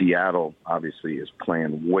 Seattle obviously is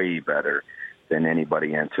playing way better than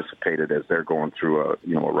anybody anticipated as they're going through a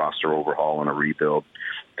roster overhaul and a rebuild.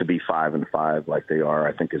 To be 5-5 like they are,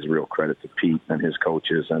 I think is a real credit to Pete and his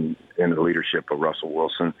coaches and the leadership of Russell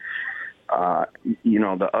Wilson.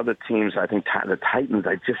 The other teams, I think the Titans,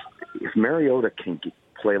 if Mariota can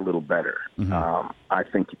play a little better, I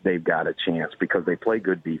think they've got a chance because they play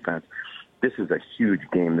good defense. This is a huge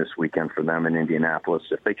game this weekend for them in Indianapolis.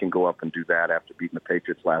 If they can go up and do that after beating the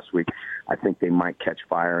Patriots last week, I think they might catch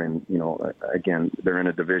fire. And, again, they're in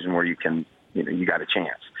a division where you got a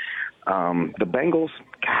chance. The Bengals,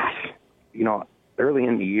 gosh, early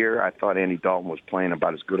in the year, I thought Andy Dalton was playing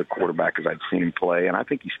about as good a quarterback as I'd seen him play, and I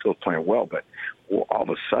think he's still playing well. But all of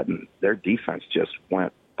a sudden, their defense just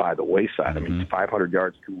went by the wayside. I mean, 500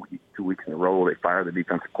 yards 2 weeks in a row. They fire the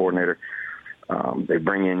defensive coordinator. They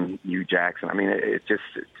bring in Hugh Jackson. I mean,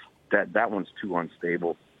 that one's too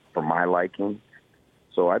unstable for my liking.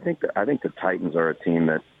 So I think the Titans are a team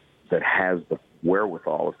that has the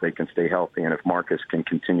wherewithal if they can stay healthy and if Marcus can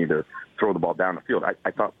continue to throw the ball down the field.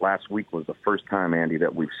 I thought last week was the first time, Andy,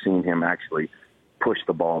 that we've seen him actually push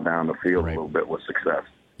the ball down the field a little bit with success.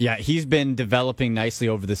 Yeah, he's been developing nicely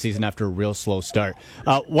over the season after a real slow start.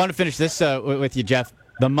 Want to finish this with you, Jeff.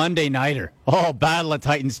 The Monday Nighter. Oh, Battle of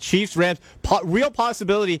Titans. Chiefs, Rams. Real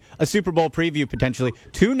possibility, a Super Bowl preview potentially.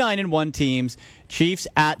 2 9-1 teams. Chiefs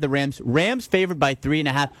at the Rams. Rams favored by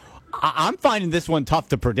 3.5. I'm finding this one tough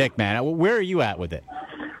to predict, man. Where are you at with it?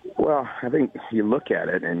 Well, I think you look at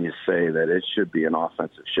it and you say that it should be an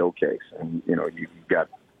offensive showcase. And, you've got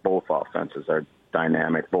both offenses are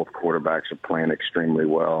dynamic. Both quarterbacks are playing extremely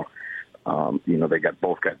well. They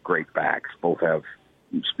both got great backs. Both have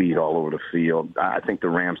speed all over the field. I think the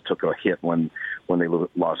Rams took a hit when they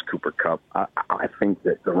lost Cooper Kupp. I think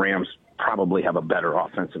that the Rams probably have a better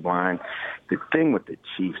offensive line. The thing with the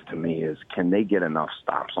Chiefs to me is, can they get enough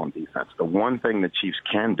stops on defense? The one thing the Chiefs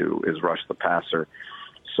can do is rush the passer.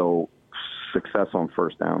 So success on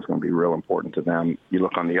first down is going to be real important to them. You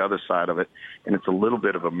look on the other side of it, and it's a little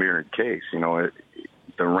bit of a mirrored case.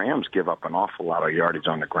 The Rams give up an awful lot of yardage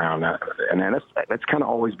on the ground, and that's kind of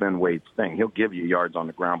always been Wade's thing. He'll give you yards on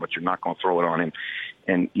the ground, but you're not going to throw it on him,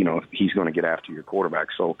 and he's going to get after your quarterback.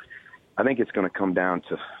 So I think it's going to come down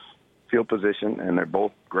to field position, and they're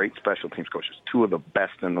both great special teams coaches, two of the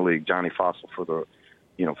best in the league. Johnny Fossil for the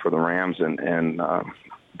Rams, and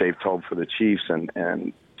Dave Toub for the Chiefs,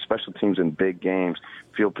 and special teams in big games,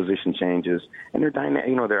 field position changes, and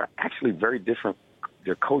they're actually very different.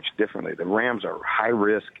 They're coached differently. The Rams are high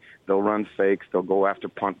risk. They'll run fakes. They'll go after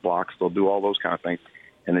punt blocks. They'll do all those kind of things.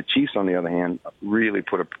 And the Chiefs, on the other hand, really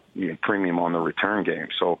put a premium on the return game.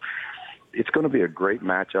 So it's going to be a great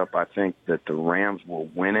matchup. I think that the Rams will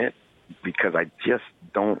win it because I just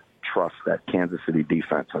don't trust that Kansas City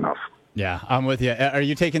defense enough. Yeah, I'm with you. Are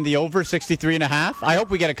you taking the over 63.5? I hope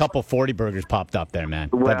we get a couple 40 burgers popped up there, man.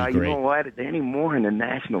 Well, That'd be great. You know what? Anymore in the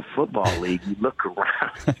National Football League, you look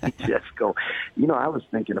around and just go, I was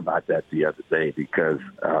thinking about that the other day because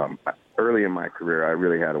early in my career, I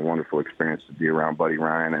really had a wonderful experience to be around Buddy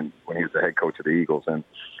Ryan and when he was the head coach of the Eagles. And,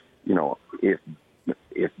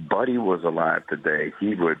 if Buddy was alive today,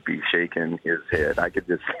 he would be shaking his head. I could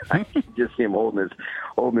just see him holding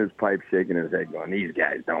his pipe, shaking his head, going, "These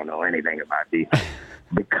guys don't know anything about defense,"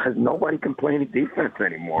 because nobody can play any defense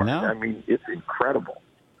anymore. No. I mean, it's incredible.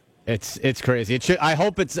 It's crazy. I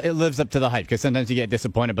hope it lives up to the hype because sometimes you get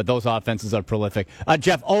disappointed, but those offenses are prolific.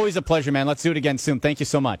 Jeff, always a pleasure, man. Let's do it again soon. Thank you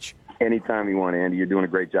so much. Anytime you want, Andy. You're doing a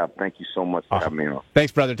great job. Thank you so much for having me on.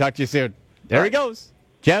 Thanks, brother. Talk to you soon. There he goes.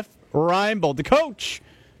 Jeff Reinebold, the coach.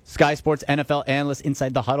 Sky Sports NFL analyst,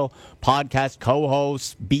 Inside the Huddle podcast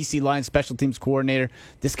co-host, BC Lions special teams coordinator.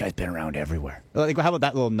 This guy's been around everywhere. Like, how about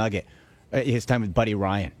that little nugget? His time with Buddy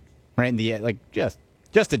Ryan, right in the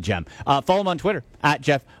just a gem. Follow him on Twitter at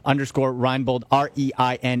Jeff_Reinebold,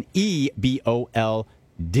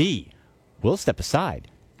 REINEBOLD. We'll step aside.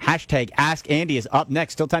 Hashtag Ask Andy is up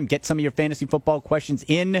next. Still time. Get some of your fantasy football questions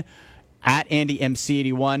in. At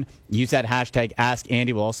AndyMC81. Use that hashtag Ask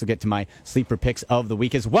Andy. We'll also get to my sleeper picks of the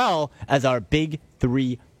week as well as our big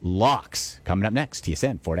 3 locks. Coming up next,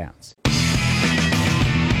 TSN 4 Downs.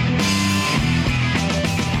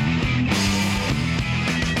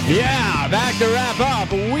 Yeah, back to wrap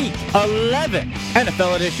up Week 11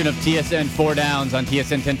 NFL edition of TSN 4 Downs on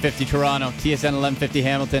TSN 1050 Toronto, TSN 1150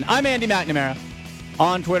 Hamilton. I'm Andy McNamara.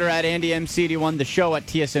 On Twitter at AndyMC81, the show at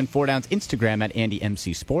TSN 4 Downs, Instagram at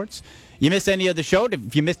AndyMC Sports. you miss any of the show,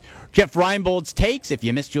 if you missed Jeff Reinbold's takes, if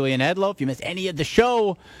you missed Julian Edlow, if you missed any of the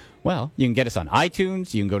show, well, you can get us on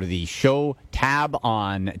iTunes. You can go to the show tab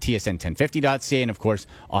on tsn1050.ca. And, of course,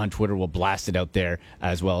 on Twitter, we'll blast it out there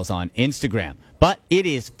as well as on Instagram. But it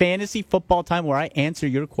is fantasy football time where I answer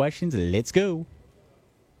your questions. Let's go.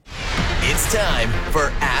 It's time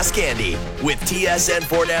for Ask Andy with TSN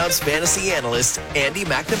 4 Downs fantasy analyst Andy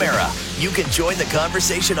McNamara. You can join the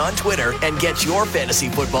conversation on Twitter and get your fantasy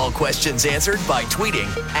football questions answered by tweeting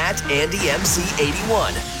at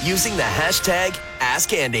AndyMC81 using the hashtag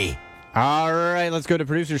AskAndy. All right, let's go to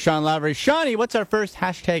producer Sean Lavery. Shawnee, what's our first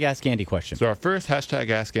hashtag Ask Andy question? So our first hashtag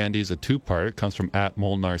Ask Andy is a two-part. It comes from at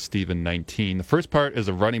MolnarSteven19. The first part is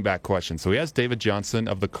a running back question. So he has David Johnson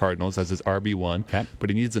of the Cardinals as his RB1, but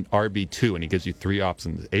he needs an RB2, and he gives you three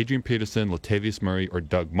options: Adrian Peterson, Latavius Murray, or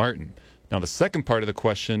Doug Martin. Now the second part of the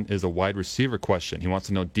question is a wide receiver question. He wants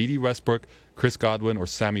to know Dede Westbrook, Chris Godwin, or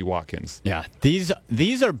Sammy Watkins. Yeah, these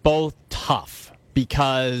are both tough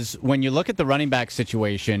because when you look at the running back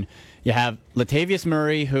situation, you have Latavius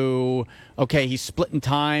Murray, who, okay, he's splitting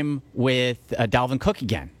time with Dalvin Cook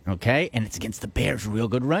again, okay? And it's against the Bears' real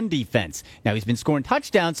good run defense. Now, he's been scoring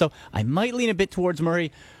touchdowns, so I might lean a bit towards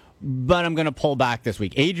Murray, but I'm going to pull back this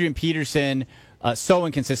week. Adrian Peterson, so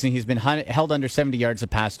inconsistent. He's been held under 70 yards the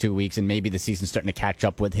past 2 weeks, and maybe the season's starting to catch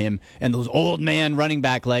up with him and those old man running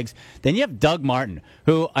back legs. Then you have Doug Martin,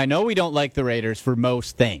 who I know we don't like the Raiders for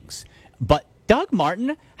most things, but Doug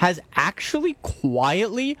Martin has actually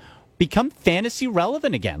quietly become fantasy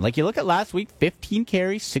relevant again. Like, you look at last week, 15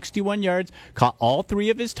 carries, 61 yards, caught all three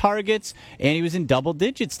of his targets, and he was in double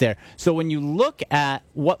digits there. So when you look at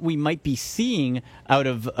what we might be seeing out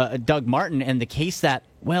of Doug Martin and the case that,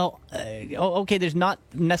 well, okay, there's not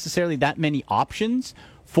necessarily that many options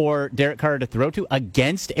for Derek Carr to throw to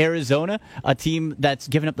against Arizona, a team that's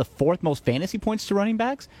given up the fourth most fantasy points to running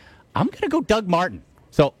backs, I'm going to go Doug Martin.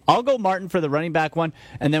 So I'll go Martin for the running back one.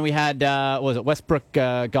 And then we had, Westbrook,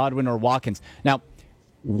 Godwin, or Watkins. Now,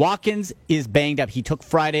 Watkins is banged up. He took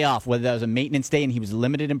Friday off, whether that was a maintenance day, and he was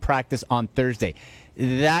limited in practice on Thursday.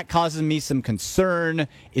 That causes me some concern.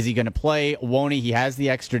 Is he going to play? Won't he? He has the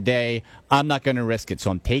extra day. I'm not going to risk it.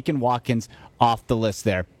 So I'm taking Watkins off the list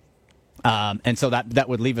there. And so that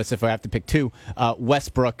would leave us, if I have to pick two,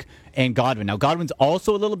 Westbrook and Godwin. Now, Godwin's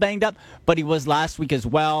also a little banged up, but he was last week as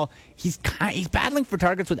well. He's battling for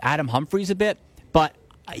targets with Adam Humphries a bit, but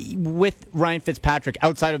with Ryan Fitzpatrick,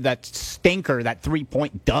 outside of that stinker, that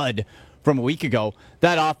 3-point dud from a week ago,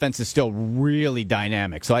 that offense is still really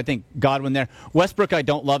dynamic. So I think Godwin there. Westbrook I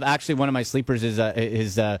don't love. Actually, one of my sleepers is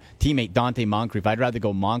his teammate Dante Moncrief. I'd rather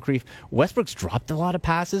go Moncrief. Westbrook's dropped a lot of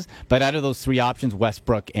passes, but out of those three options,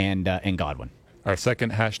 Westbrook and Godwin. Our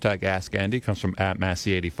second hashtag Ask Andy comes from at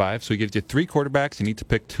Massey85. So he gives you three quarterbacks. You need to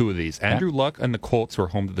pick two of these. Andrew Luck and the Colts, who are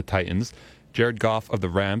home to the Titans. Jared Goff of the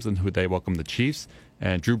Rams, and who they welcome the Chiefs.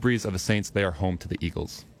 And Drew Brees of the Saints, they are home to the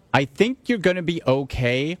Eagles. I think you're going to be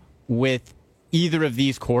okay with either of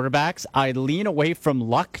these quarterbacks. I lean away from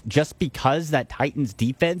Luck just because that Titans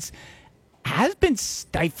defense has been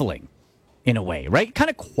stifling in a way, right? Kind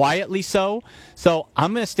of quietly so. So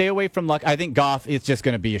I'm going to stay away from Luck. I think Goff is just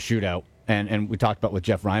going to be a shootout. And we talked about with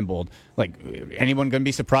Jeff Reinbold. Like, anyone going to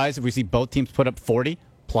be surprised if we see both teams put up 40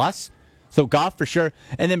 plus? So Goff for sure.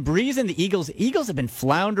 And then Brees and the Eagles. Eagles have been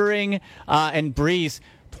floundering. And Brees,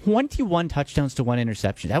 21 touchdowns to 1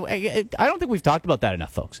 interception. I don't think we've talked about that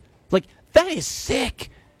enough, folks. Like, that is sick.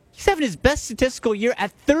 He's having his best statistical year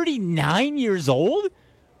at 39 years old?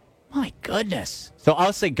 My goodness. So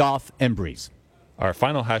I'll say Goff and Brees. Our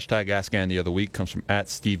final hashtag Ask Andy of the week comes from at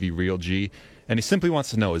StevieRealG. And he simply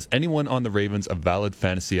wants to know, is anyone on the Ravens a valid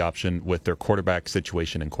fantasy option with their quarterback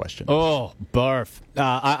situation in question? Oh, barf.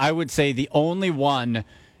 I would say the only one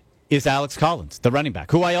is Alex Collins, the running back,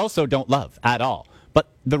 who I also don't love at all. But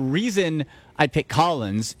the reason I pick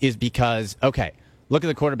Collins is because, okay, look at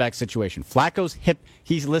the quarterback situation. Flacco's hip,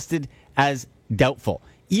 he's listed as doubtful.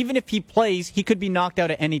 Even if he plays, he could be knocked out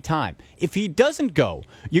at any time. If he doesn't go,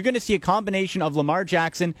 you're going to see a combination of Lamar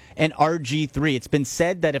Jackson and RG3. It's been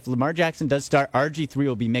said that if Lamar Jackson does start, RG3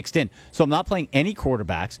 will be mixed in. So I'm not playing any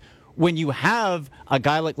quarterbacks. When you have a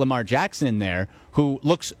guy like Lamar Jackson in there who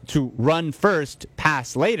looks to run first,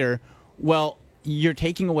 pass later, well, you're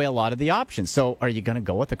taking away a lot of the options. So are you going to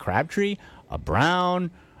go with a Crabtree, a Brown?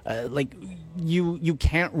 You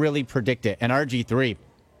can't really predict it. And RG3,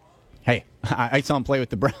 hey, I saw him play with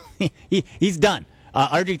the Browns. He's done.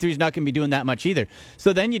 RG3 is not going to be doing that much either.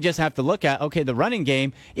 So then you just have to look at, okay, the running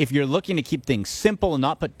game, if you're looking to keep things simple and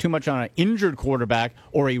not put too much on an injured quarterback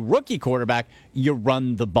or a rookie quarterback, you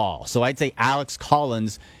run the ball. So I'd say Alex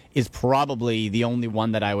Collins is probably the only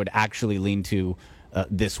one that I would actually lean to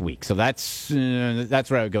this week. So that's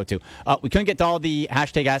where I would go to. We couldn't get to all the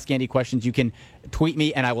hashtag Ask Andy questions. You can tweet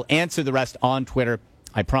me, and I will answer the rest on Twitter.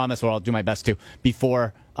 I promise, or I'll do my best to,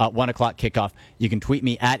 before 1 o'clock kickoff. You can tweet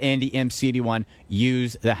me at AndyMCD1.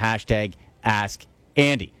 Use the hashtag Ask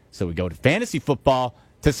Andy. So we go to fantasy football,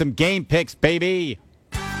 to some game picks, baby.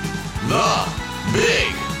 The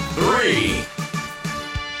Big Three.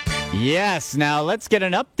 Yes. Now let's get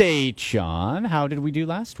an update, Sean. How did we do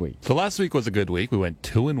last week? So last week was a good week. We went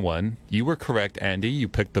 2-1. You were correct, Andy. You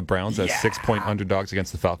picked the Browns as 6-point underdogs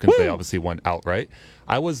against the Falcons. Woo! They obviously won outright.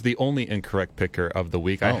 I was the only incorrect picker of the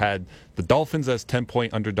week. I had the Dolphins as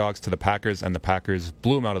 10-point underdogs to the Packers, and the Packers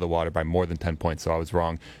blew them out of the water by more than 10 points, so I was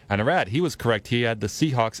wrong. And Arad, he was correct. He had the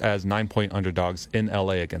Seahawks as 9-point underdogs in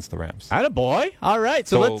L.A. against the Rams. Attaboy. All right.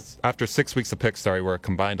 So after 6 weeks of picks, we're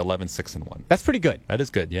combined 11-6-1. That's pretty good. That is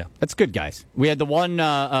good, yeah. That's good, guys. We had the one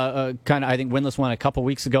kind of, I think, winless one a couple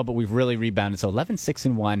weeks ago, but we've really rebounded. So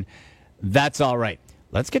 11-6-1. That's all right.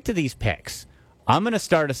 Let's get to these picks. I'm going to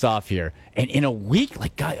start us off here. And in a week,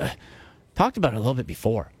 talked about it a little bit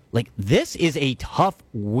before. This is a tough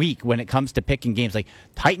week when it comes to picking games.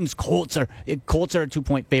 Titans, Colts are a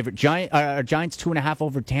 2-point favorite. Giants 2.5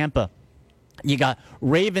 over Tampa. You got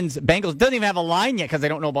Ravens, Bengals. Doesn't even have a line yet because I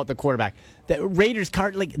don't know about the quarterback. The Raiders,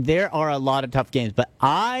 there are a lot of tough games. But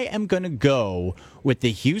I am going to go with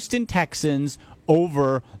the Houston Texans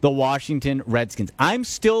over the Washington Redskins. I'm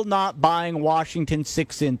still not buying Washington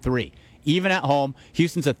 6-3. Even at home,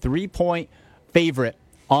 Houston's a 3-point favorite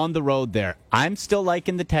on the road there. I'm still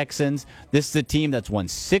liking the Texans. This is a team that's won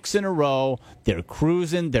 6 in a row. They're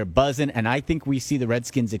cruising, they're buzzing, and I think we see the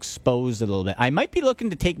Redskins exposed a little bit. I might be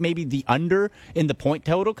looking to take maybe the under in the point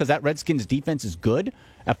total because that Redskins defense is good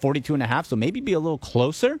at 42.5, so maybe be a little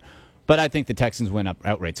closer, but I think the Texans win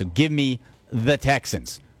outright. So give me the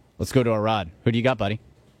Texans. Let's go to Arad. Who do you got, buddy?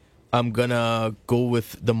 I'm going to go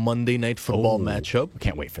with the Monday Night Football matchup.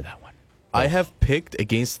 Can't wait for that one. I have picked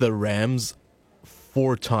against the Rams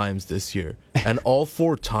 4 times this year, and all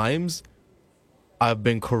 4 times I've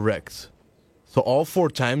been correct. So all 4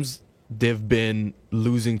 times they've been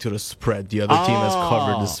losing to the spread. The other team has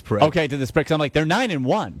covered the spread. Okay, to the spread. Because I'm they're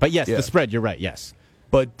 9-1. But yes, the spread, you're right, yes.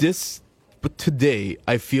 But today,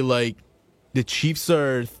 I feel like the Chiefs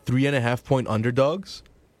are 3.5-point underdogs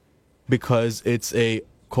because it's a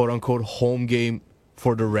quote-unquote home game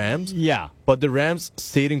for the Rams. Yeah. But the Rams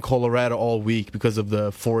stayed in Colorado all week because of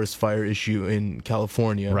the forest fire issue in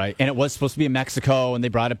California. Right. And it was supposed to be in Mexico, and they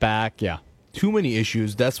brought it back. Yeah. Too many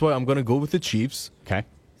issues. That's why I'm going to go with the Chiefs. Okay.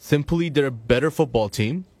 Simply, they're a better football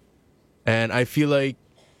team. And I feel like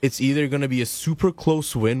it's either going to be a super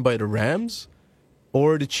close win by the Rams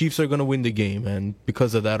or the Chiefs are going to win the game. And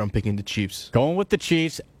because of that, I'm picking the Chiefs. Going with the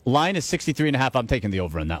Chiefs. Line is 63.5. I'm taking the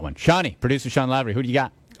over on that one. Shawnee, producer Sean Lavery, who do you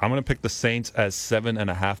got? I'm going to pick the Saints as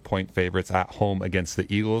 7.5-point favorites at home against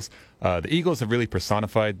the Eagles. The Eagles have really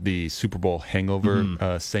personified the Super Bowl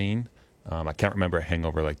hangover saying. I can't remember a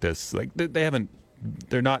hangover like this. They haven't.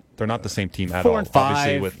 They're not the same team at all. 4-5,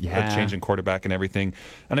 obviously, with a change in quarterback and everything.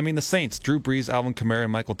 And I mean, the Saints: Drew Brees, Alvin Kamara,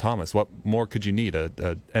 and Michael Thomas. What more could you need? A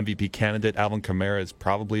MVP candidate. Alvin Kamara is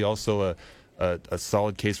probably also a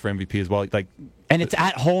solid case for MVP as well. And it's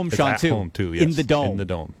at home, Sean, too. Home too, yes. In the dome. In the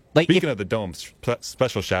dome. Speaking of the dome,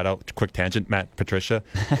 special shout out, quick tangent, Matt Patricia,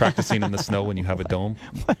 practicing in the snow when you have a dome.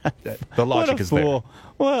 The logic is there.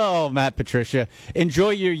 Well, Matt Patricia, enjoy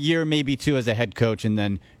your year, maybe 2 as a head coach, and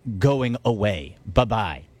then going away.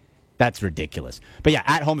 Bye-bye. That's ridiculous. But yeah,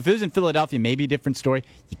 at home, if it was in Philadelphia, maybe a different story.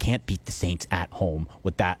 You can't beat the Saints at home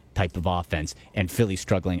with that type of offense, and Philly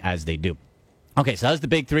struggling as they do. Okay, so that was the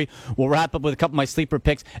big 3. We'll wrap up with a couple of my sleeper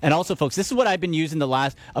picks. And also, folks, this is what I've been using the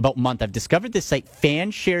last about month. I've discovered this site,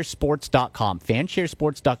 fansharesports.com,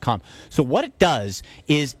 fansharesports.com. So what it does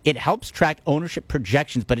is it helps track ownership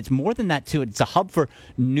projections, but it's more than that, too. It's a hub for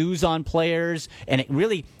news on players, and it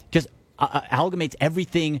really just amalgamates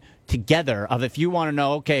everything together of if you want to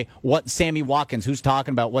know, okay, what Sammy Watkins, who's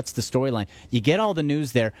talking about, what's the storyline. You get all the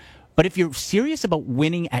news there. But if you're serious about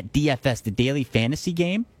winning at DFS, the daily fantasy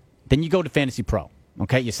game, then you go to Fantasy Pro.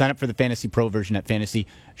 Okay, you sign up for the Fantasy Pro version at Fantasy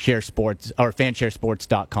Share Sports or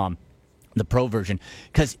fansharesports.com, the Pro version,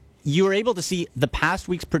 because you are able to see the past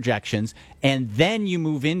week's projections, and then you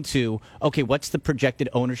move into, okay, what's the projected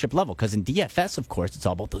ownership level? Because in DFS, of course, it's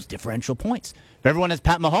all about those differential points. If everyone has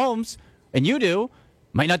Pat Mahomes, and you do,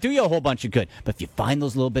 might not do you a whole bunch of good. But if you find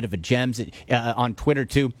those little bit of a gems on Twitter,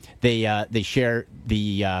 too, they share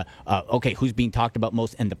the, okay, who's being talked about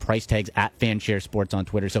most and the price tags at Fanshare Sports on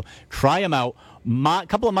Twitter. So try them out. A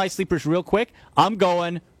couple of my sleepers real quick. I'm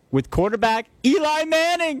going with quarterback Eli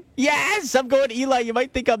Manning. Yes, I'm going Eli. You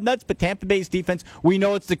might think I'm nuts, but Tampa Bay's defense, we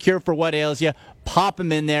know it's the cure for what ails you. pop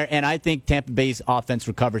him in there, and I think Tampa Bay's offense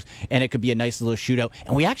recovers, and it could be a nice little shootout.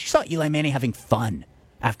 And we actually saw Eli Manning having fun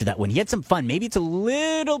after that win. He had some fun. Maybe it's a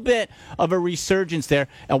little bit of a resurgence there.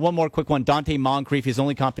 And one more quick one. Dante Moncrief, his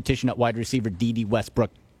only competition at wide receiver, D.D.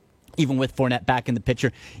 Westbrook. Even with Fournette back in the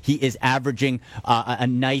picture, he is averaging a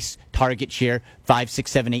nice target share, 5, 6,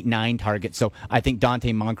 7, 8, 9 targets. So I think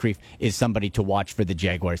Dante Moncrief is somebody to watch for the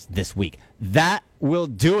Jaguars this week. That will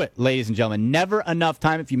do it, ladies and gentlemen. Never enough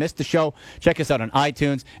time. If you missed the show, check us out on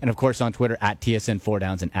iTunes and, of course, on Twitter at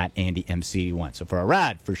TSN4Downs and at AndyMC1. So for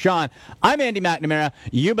Arad, for Sean, I'm Andy McNamara.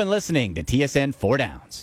 You've been listening to TSN 4 Downs.